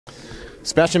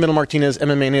Sebastian Mittel-Martinez,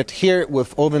 MMAnytt, here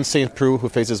with Ovince St Preux, who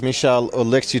faces Michal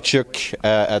Oleksiejczuk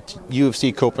at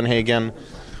UFC Copenhagen.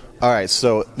 All right,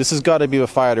 so this has got to be a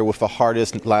fighter with the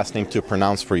hardest last name to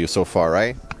pronounce for you so far,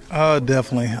 right?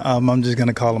 Definitely. I'm just going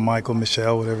to call him Michael,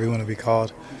 Michelle, whatever you want to be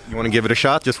called. You want to give it a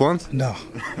shot just once? No.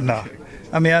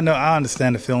 I mean, I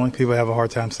understand the feeling. People have a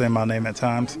hard time saying my name at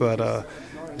times, but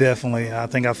definitely, I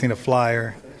think I've seen a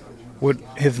flyer with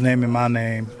his name and my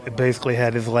name. It basically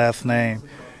had his last name,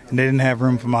 and they didn't have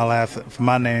room for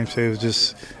my name, so it was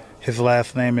just his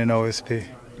last name and OSP.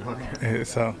 Okay.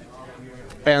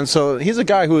 So he's a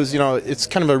guy who's, it's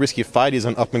kind of a risky fight. He's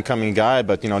an up-and-coming guy,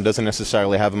 but, doesn't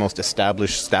necessarily have the most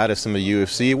established status in the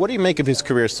UFC. What do you make of his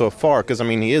career so far? Because,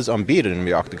 he is unbeaten in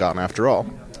the octagon after all.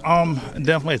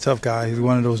 Definitely a tough guy. He's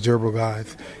one of those durable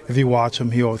guys. If you watch him,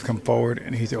 he always come forward,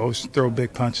 and he always throw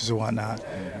big punches and whatnot.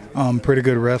 Pretty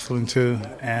good wrestling, too.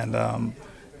 And, the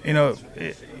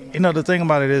thing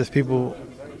about it is people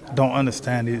don't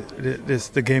understand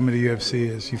the game of the UFC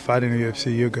is you fight in the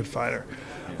UFC, you're a good fighter.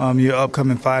 You're an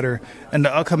upcoming fighter, and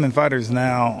the upcoming fighters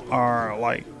now are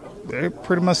they're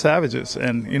pretty much savages.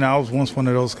 And I was once one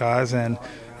of those guys, and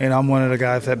I'm one of the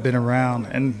guys that been around.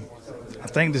 And I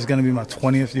think this is going to be my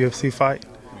 20th UFC fight.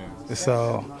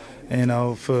 So,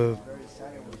 for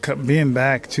being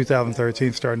back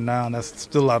 2013, starting now, that's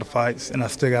still a lot of fights, and I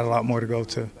still got a lot more to go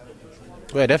to.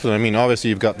 Yeah, definitely. Obviously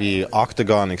you've got the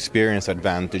octagon experience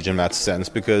advantage in that sense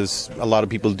because a lot of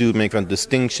people do make that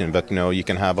distinction, but you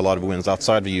can have a lot of wins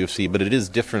outside the UFC, but it is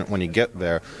different when you get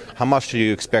there. How much do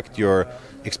you expect your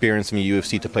experience in the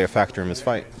UFC to play a factor in this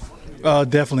fight?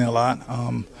 Definitely a lot.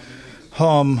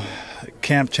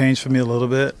 Camp changed for me a little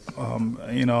bit.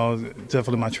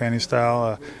 Definitely my training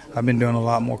style. I've been doing a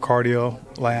lot more cardio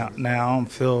now. I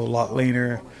feel a lot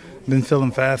leaner. Been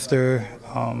feeling faster.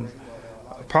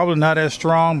 Probably not as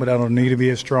strong, but I don't need to be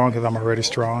as strong because I'm already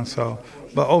strong.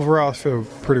 But overall, I feel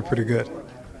pretty good.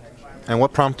 And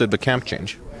what prompted the camp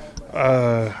change?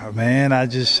 Man, I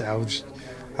was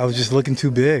just looking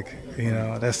too big.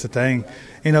 That's the thing.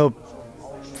 4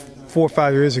 or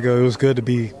 5 years ago, it was good to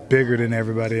be bigger than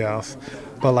everybody else.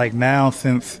 But now,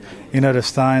 since the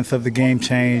science of the game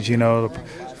changed, the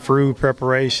food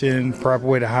preparation, proper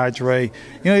way to hydrate,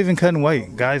 even cutting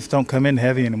weight. Guys don't come in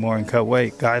heavy anymore and cut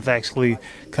weight. Guys actually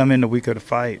come in the week of the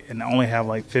fight and only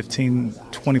have 15,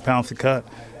 20 pounds to cut.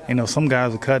 Some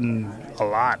guys are cutting a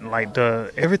lot.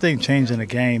 Everything changed in the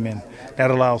game, and that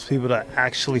allows people to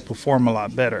actually perform a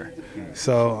lot better.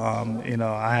 So,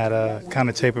 I had to kind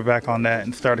of taper back on that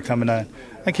and started coming in.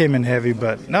 I came in heavy,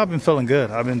 but now I've been feeling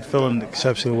good. I've been feeling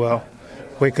exceptionally well.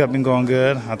 Wake up been going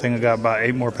good. I think I got about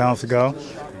 8 more pounds to go,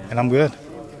 and I'm good.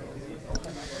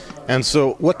 And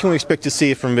so what can we expect to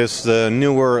see from this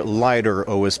newer, lighter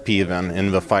OSP then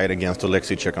in the fight against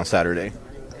Oleksiejczuk on Saturday?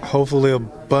 Hopefully a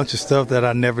bunch of stuff that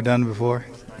I've never done before.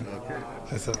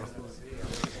 That's all.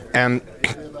 And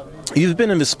you've been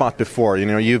in this spot before.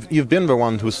 You've been the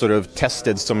one who sort of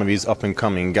tested some of these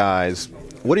up-and-coming guys.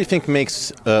 What do you think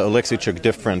makes Oleksiejczuk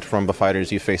different from the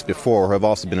fighters you faced before who have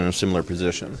also been in a similar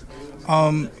position?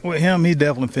 With him, he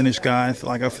definitely finished guys.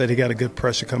 Like I said, he got a good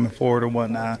pressure coming forward and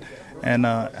whatnot, and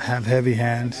have heavy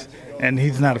hands. And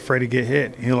he's not afraid to get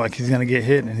hit. He's going to get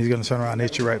hit, and he's going to turn around and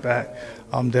hit you right back.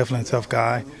 Definitely a tough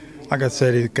guy. Like I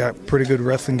said, he's got a pretty good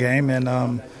wrestling game, and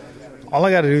all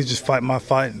I got to do is just fight my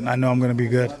fight, and I know I'm going to be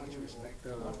good.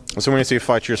 So when you say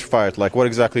fight your fight, what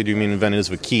exactly do you mean then is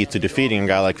the key to defeating a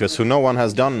guy like this who no one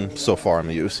has done so far in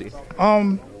the UFC?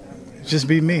 Just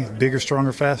be me, bigger,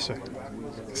 stronger, faster.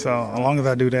 So as long as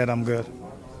I do that, I'm good.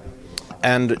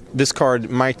 And this card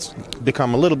might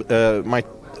become a little,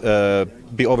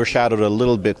 be overshadowed a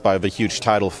little bit by the huge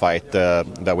title fight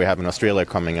that we have in Australia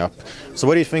coming up. So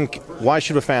what do you think, why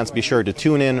should the fans be sure to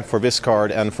tune in for this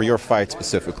card and for your fight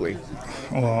specifically?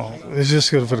 Well, it's just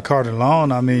good for the card alone.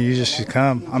 You just should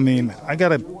come. I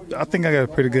think I got a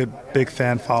pretty good big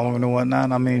fan following and whatnot.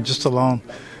 Just alone,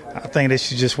 I think they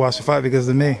should just watch the fight because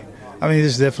of me.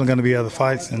 There's definitely going to be other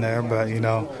fights in there, but,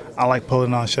 I like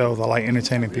pulling on shows. I like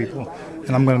entertaining people,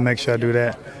 and I'm going to make sure I do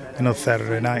that,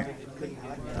 Saturday night.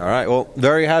 All right, well,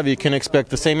 there you have it. You can expect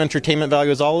the same entertainment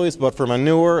value as always, but from a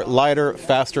newer, lighter,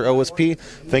 faster OSP.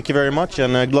 Thank you very much,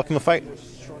 and good luck in the fight.